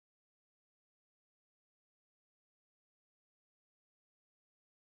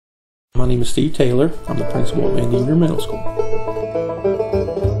My name is Steve Taylor. I'm the principal at Devender Middle School.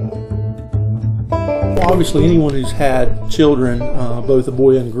 Obviously, anyone who's had children, both a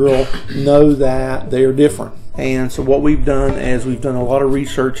boy and a girl, know that they are different. And so what we've done is we've done a lot of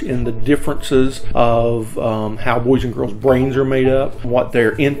research in the differences of how boys and girls' brains are made up, what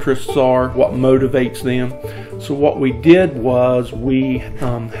their interests are, what motivates them. So what we did was we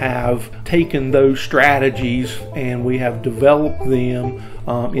have taken those strategies and we have developed them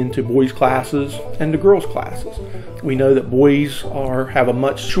into boys' classes and to girls' classes. We know that boys have a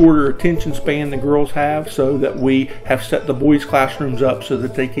much shorter attention span than girls have, so that we have set the boys' classrooms up so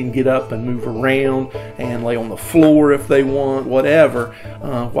that they can get up and move around and lay on the floor if they want, whatever,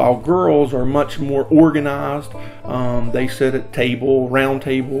 while girls are much more organized. They sit at round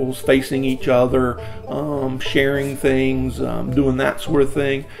tables, facing each other, sharing things, doing that sort of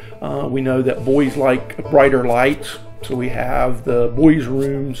thing. We know that boys like brighter lights, so we have the boys'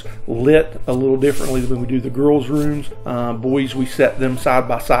 rooms lit a little differently than we do the girls' rooms. Boys, we set them side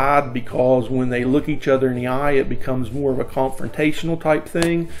by side because when they look each other in the eye, it becomes more of a confrontational type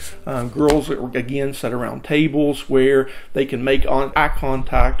thing. Girls, again, set around tables where they can make eye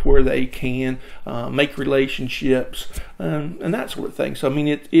contact, where they can make relationships, and that sort of thing. So, I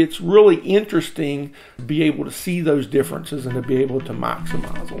mean, it's really interesting to be able to see those differences and to be able to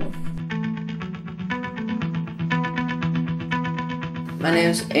maximize on them. My name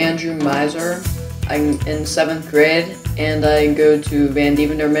is Andrew Miser. I'm in 7th grade and I go to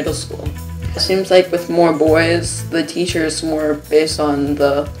Devender Middle School. It seems like with more boys, the teacher is more based on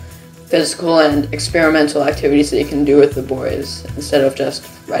the physical and experimental activities that you can do with the boys instead of just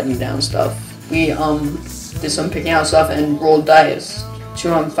writing down stuff. We did some picking out stuff and rolled dice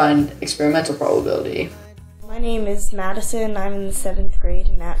to find experimental probability. My name is Madison. I'm in the 7th grade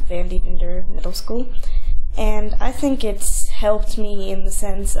and at Devender Middle School. And I think it's helped me in the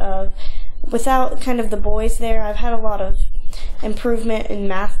sense of, without kind of the boys there, I've had a lot of improvement in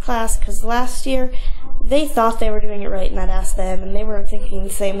math class, because last year they thought they were doing it right and I'd ask them and they weren't thinking the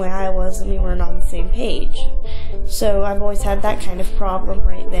same way I was and we weren't on the same page. So I've always had that kind of problem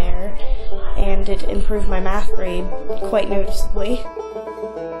right there, and it improved my math grade quite noticeably.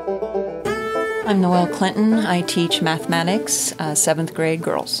 I'm Noelle Clinton. I teach mathematics, 7th grade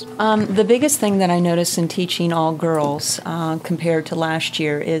girls. The biggest thing that I noticed in teaching all girls compared to last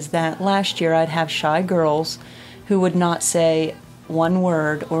year is that last year I'd have shy girls who would not say one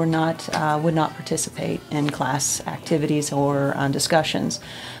word or would not participate in class activities or discussions.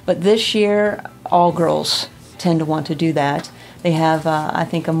 But this year, all girls tend to want to do that. They have, I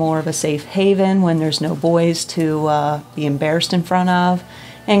think, more of a safe haven when there's no boys to be embarrassed in front of.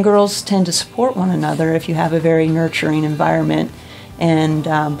 And girls tend to support one another if you have a very nurturing environment and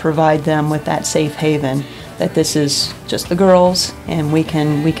provide them with that safe haven, that this is just the girls and we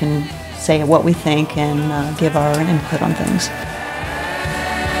can say what we think and give our input on things.